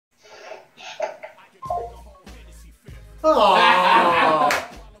Oh.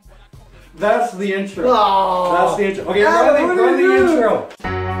 That's the intro. Oh. That's the intro. Okay, Adam, run the intro.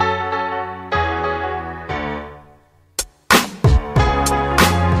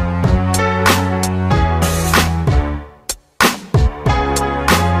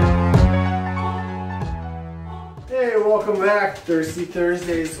 Hey, welcome back. Thirsty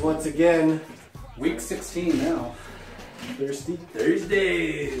Thursdays once again. Week 16 now. Thirsty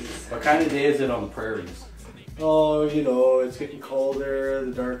Thursdays. What kind of day is it on the prairies? Oh, you know, it's getting colder,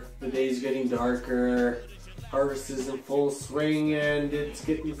 the day's getting darker, harvest is in full swing and it's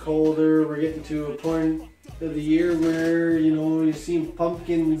getting colder. We're getting to a point of the year where, you know, you've seen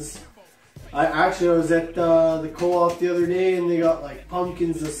pumpkins. I was at the co-op the other day and they got like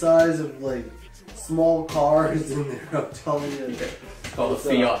pumpkins the size of like small cars in there, I'm telling you. It's called a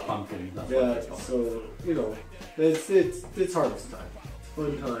Fiat pumpkin. That's Yeah, what it's called. so, you know, it's harvest time. It's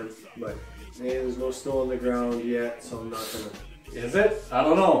fun time, but hey, there's no snow on the ground yet, so I'm not gonna. Is it? I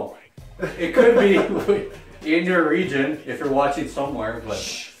don't know. It could be in your region if you're watching somewhere,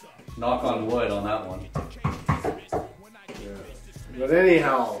 but knock on wood on that one. Yeah. But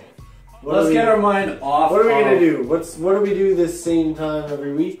anyhow, Let's get our mind off. What are we gonna do? What do we do this same time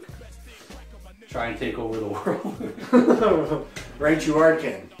every week? Try and take over the world. Right, you are,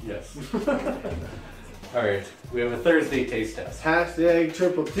 Ken. Yes. Alright, we have a Thursday taste test. Hashtag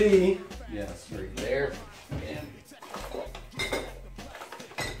triple T. Yes, right there. And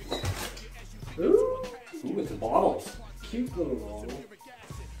Ooh, with the bottles. cute little bottle.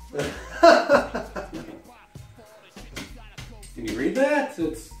 Can you read that?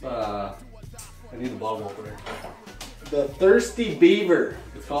 It's I need the bottle opener. The Thirsty Beaver.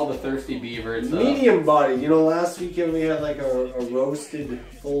 It's called the Thirsty Beaver. It's Medium body. You know, last weekend we had like a roasted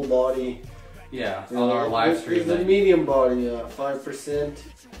full body. yeah, on our live stream. It's a medium body, 5%.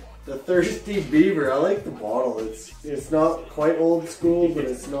 The Thirsty Beaver. I like the bottle. It's not quite old school, but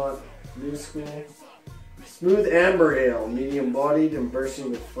it's not new school. Smooth amber ale, medium bodied and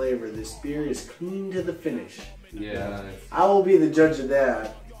bursting with flavor. This beer is clean to the finish. Yeah. I will be the judge of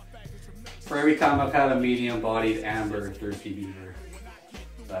that. For every time I've had a medium-bodied amber Thirsty Beaver,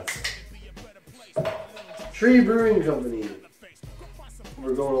 that's Tree Brewing Company.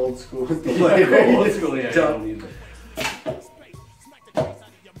 We're going old school with the old school. Yeah, I don't need it.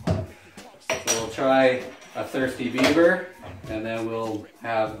 So we'll try a Thirsty Beaver, and then we'll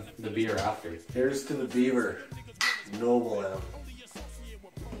have the beer after. Here's to the Beaver. Noble ale.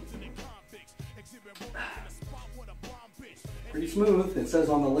 Pretty smooth. It says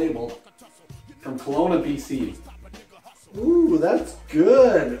on the label. From Kelowna, BC. Ooh, that's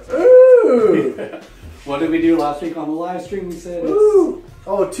good. Ooh. What did we do last week on the live stream? We said Ooh.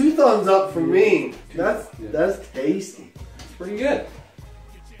 Oh, 2 thumbs up from me. Yeah. That's tasty. it's pretty good.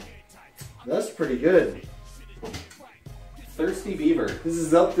 That's pretty good. Thirsty Beaver. This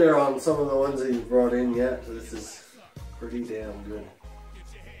is up there on some of the ones that you brought in yet. This is pretty damn good.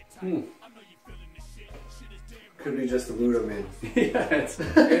 Could be just the mood I'm in. Yeah,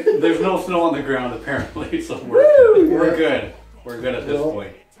 there's no snow on the ground apparently, so we're good. We're good at this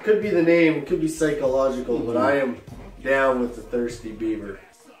point. Could be the name, could be psychological, but I am down with the Thirsty Beaver.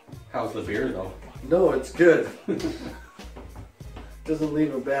 How's the beer though? No, it's good. Doesn't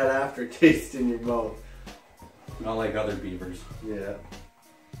leave a bad aftertaste in your mouth. Not like other beavers. Yeah.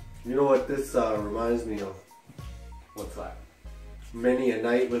 You know what this reminds me of? What's that? Many a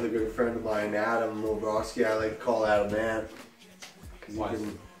night with a good friend of mine, Adam Mobrowski. I like to call Adam man.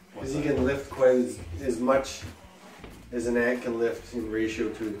 Because he can lift quite as much as an ant can lift in ratio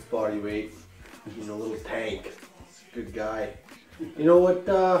to its body weight. He's a little tank. He's a good guy. You know what?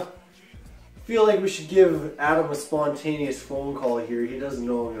 I feel like we should give Adam a spontaneous phone call here. He doesn't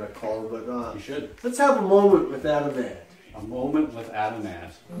know I'm going to call him, but You should. let's have a moment with Adam man. A moment with Adam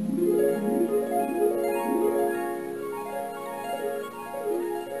Ant.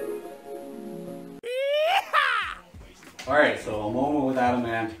 Alright, so a moment with Adam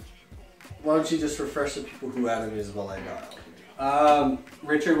Ant. Why don't you just refresh the people who Adam is while I got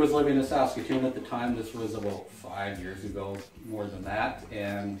Richard was living in Saskatoon at the time. This was about 5 years ago, more than that,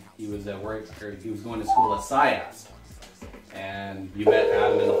 and he was at work, or he was going to school at SciAst. And you met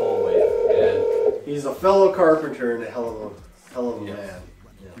Adam in the hallway, and He's a fellow carpenter and a hell of a man. Yeah.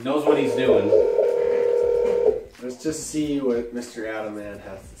 he knows what he's doing. Let's just see what Mr. Adam Man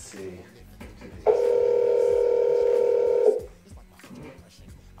has to say.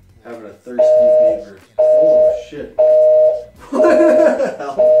 Having a thirsty beaver. Oh shit. What the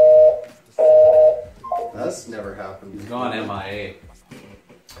hell? That's never happened. He's gone MIA.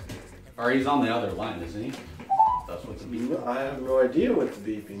 Or he's on the other line, isn't he? That's what the beep. I have no idea what the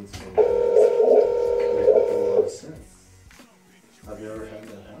beeping's for. Make a whole lot of sense. I've never had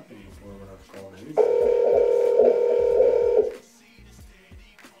that happen before when I've called in.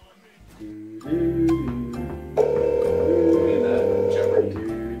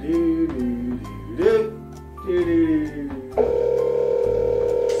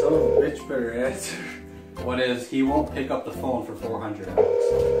 Son of a bitch better answer. What is, he won't pick up the phone for 400 hours.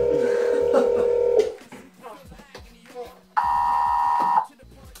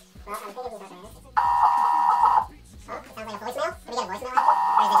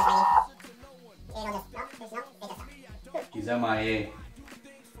 He's MIA.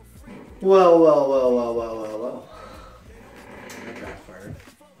 Well. That backfired.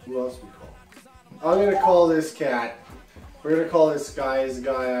 Who else we call? I'm gonna call this cat. We're gonna call this guy. He's a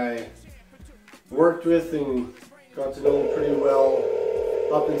guy I worked with and got to know him pretty well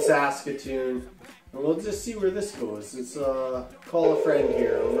up in Saskatoon. And we'll just see where this goes. It's call a friend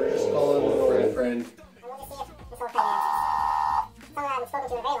here. We're just calling an old friend.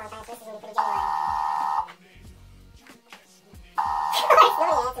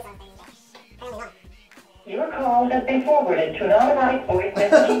 Your call has been forwarded to an automatic voice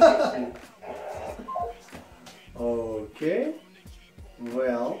messaging system. Okay.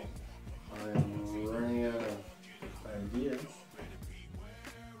 Well, I'm running out of ideas.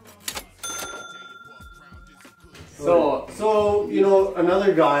 So you know,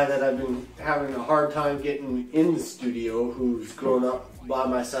 another guy that I've been having a hard time getting in the studio, who's grown up by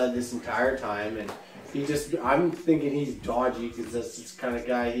my side this entire time, and I'm thinking he's dodgy because that's just the kind of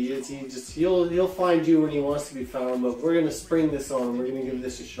guy he is. He'll find you when he wants to be found. But we're gonna spring this on him. We're gonna give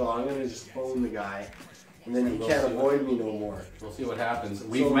this a shot. I'm gonna just phone the guy, and then he can't avoid me no more. We'll see what happens.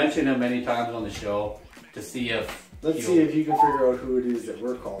 We've mentioned him many times on the show to see if. Let's see if you can figure out who it is that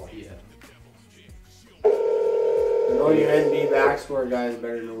we're calling. Yeah. And all you NB backsport guys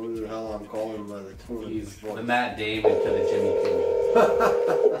better know who the hell I'm calling by the tone of his He's voice. the Matt Damon to the Jimmy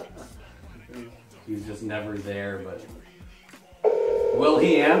Kimmel. He's just never there, but will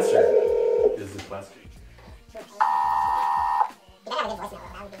he answer? Is the question.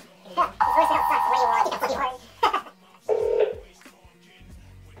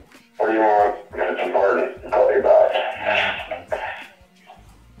 What do you want? Mr. Martin, call you back.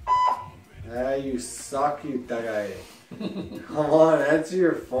 Ah, you suck, you guy. Come on, answer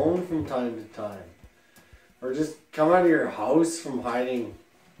your phone from time to time. Or just come out of your house from hiding.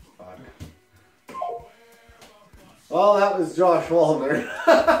 Fuck. Well, that was Josh Wallner.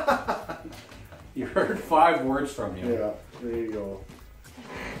 You heard 5 words from you. Yeah, there you go.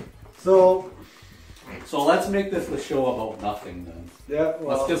 So let's make this the show about nothing then. yeah,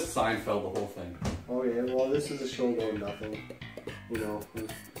 well. Let's just Seinfeld the whole thing. Okay, well, this is a show about nothing. You know,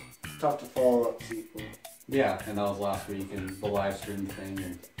 it's tough to follow up sequel. Yeah, and that was last week and the live stream thing.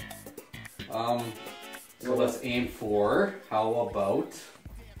 And, so let's aim for,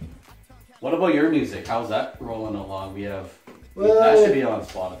 what about your music? How's that rolling along? That should be on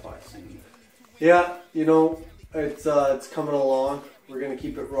Spotify soon. Yeah, you know, it's coming along. We're gonna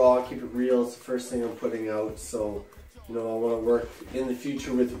keep it raw, keep it real. It's the first thing I'm putting out, so you know I want to work in the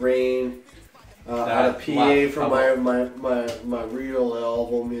future with Rain. Had a PA for my real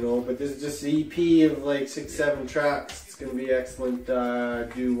album, you know, but this is just an EP of like 6-7 tracks. It's gonna be excellent.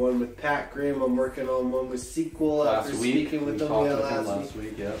 Do one with Pat Grimm. I'm working on one with Sequel after speaking with them last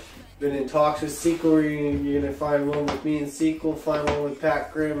week. Yeah. Been in talks with Sequel. You're gonna find one with me and Sequel. Find one with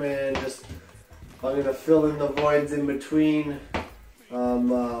Pat Grimm, and just I'm gonna fill in the voids in between.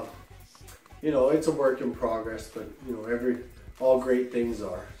 You know, it's a work in progress, but you know, all great things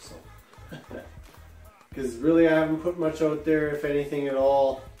are. So, because really, I haven't put much out there, if anything at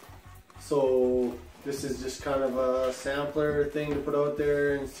all. So this is just kind of a sampler thing to put out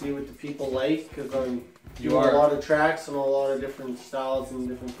there and see what the people like. Because I'm doing a lot of tracks and a lot of different styles and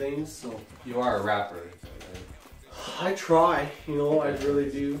different things. So you are a rapper. I try, you know, I really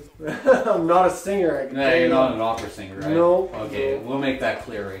do. I'm not a singer. I can tell you're not an opera singer, right? No. Okay, we'll make that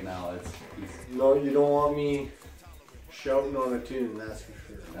clear right now. No, you don't want me shouting on a tune, that's for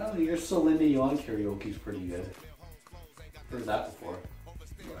sure. Well, your Celine Dion karaoke's pretty good. Heard that before.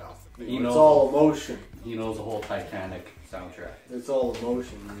 Well, it's all emotion. He knows the whole Titanic soundtrack. It's all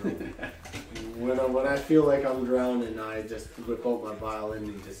emotion, you know. when I feel like I'm drowning, I just whip out my violin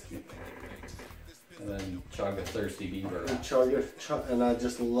and just... And then chug a thirsty beaver. And I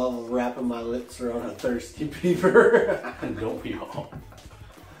just love wrapping my lips around a thirsty beaver. And don't we all?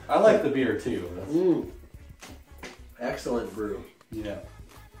 I like the beer too. Excellent brew. Yeah.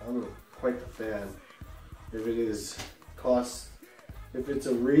 I'm quite the fan. If it's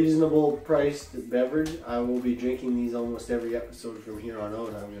a reasonable priced beverage, I will be drinking these almost every episode from here on out,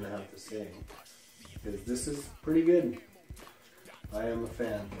 I'm going to have to say. Because this is pretty good. I am a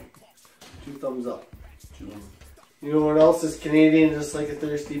fan. 2 thumbs up. You know what else is Canadian just like a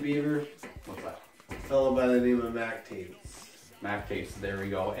Thirsty Beaver? What's that? A fellow by the name of Mac Tates. Mac Tates, there we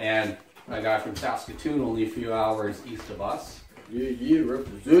go. And a guy from Saskatoon, only a few hours east of us. Yeah,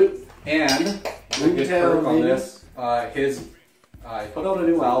 represent. And a good perk on this, he put out a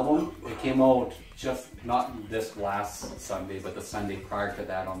new album. It came out just not this last Sunday, but the Sunday prior to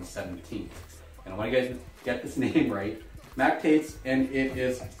that on the 17th. And I want to get this name right. Mac Tates, and it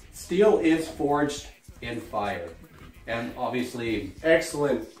is Steel is Forged in Fire. And obviously,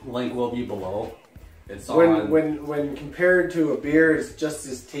 excellent. Link will be below. It's when compared to a beer, it's just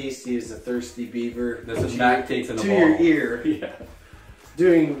as tasty as a Thirsty Beaver. This is Mac Tates in a bottle. To your ear. Yeah.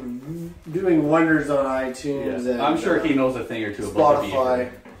 Doing wonders on iTunes. Yeah. And, I'm sure he knows a thing or two about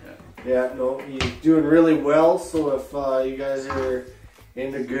Spotify. Yeah, no, he's doing really well. So if you guys are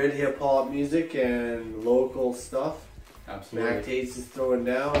into good hip hop music and local stuff, absolutely. Mac Tates is throwing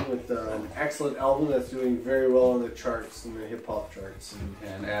down with an excellent album that's doing very well in the charts, in the hip hop charts.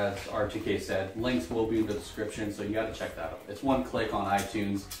 And as R2K said, links will be in the description, so you got to check that out. It's one click on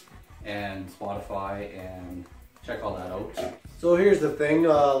iTunes and Spotify, and check all that out. So here's the thing,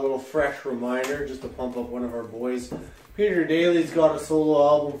 a little fresh reminder just to pump up one of our boys. Peter Daly's got a solo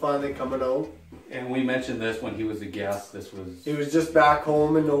album finally coming out. And we mentioned this when he was a guest. He was just back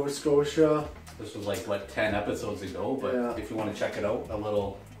home in Nova Scotia. This was like, what, 10 episodes ago, but yeah. If you want to check it out, a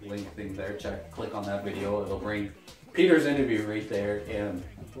little link thing there, click on that video. It'll bring Peter's interview right there, and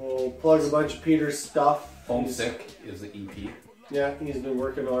we'll plug a bunch of Peter's stuff. Homesick is the EP. Yeah, he's been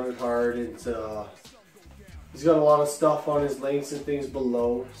working on it hard. He's got a lot of stuff on his links and things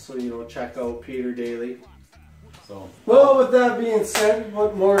below, so check out Peter Daly. So, well, with that being said,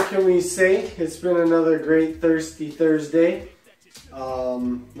 what more can we say? It's been another great Thirsty Thursday.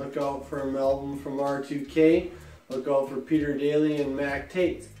 Look out for an album from R2K. Look out for Peter Daly and Mac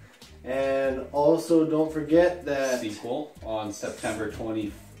Tate. And also don't forget that sequel on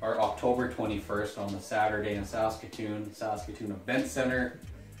October 21st on the Saturday in Saskatoon Event Center.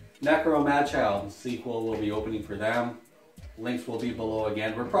 Necro Madchild sequel will be opening for them. Links will be below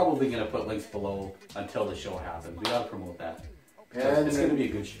again. We're probably going to put links below until the show happens. We got to promote that. And it's going to be a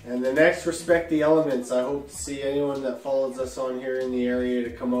good show. And the next Respect the Elements. I hope to see anyone that follows us on here in the area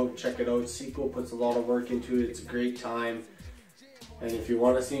to come out and check it out. Sequel puts a lot of work into it. It's a great time. And if you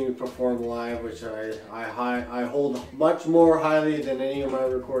want to see me perform live, which I hold much more highly than any of my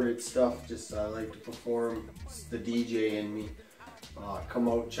recorded stuff, just I like to perform. It's the DJ in me. Come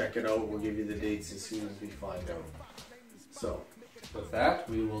out, check it out. We'll give you the dates as soon as we find out. So, with that,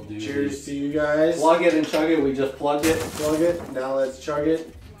 we will do. Cheers to you guys. Plug it and chug it. We just plugged it. Plug it. Now let's chug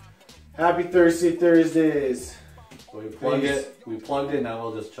it. Happy Thirsty Thursdays. So we plugged it. We plugged it. Now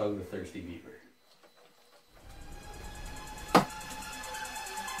we'll just chug the Thirsty Beaver.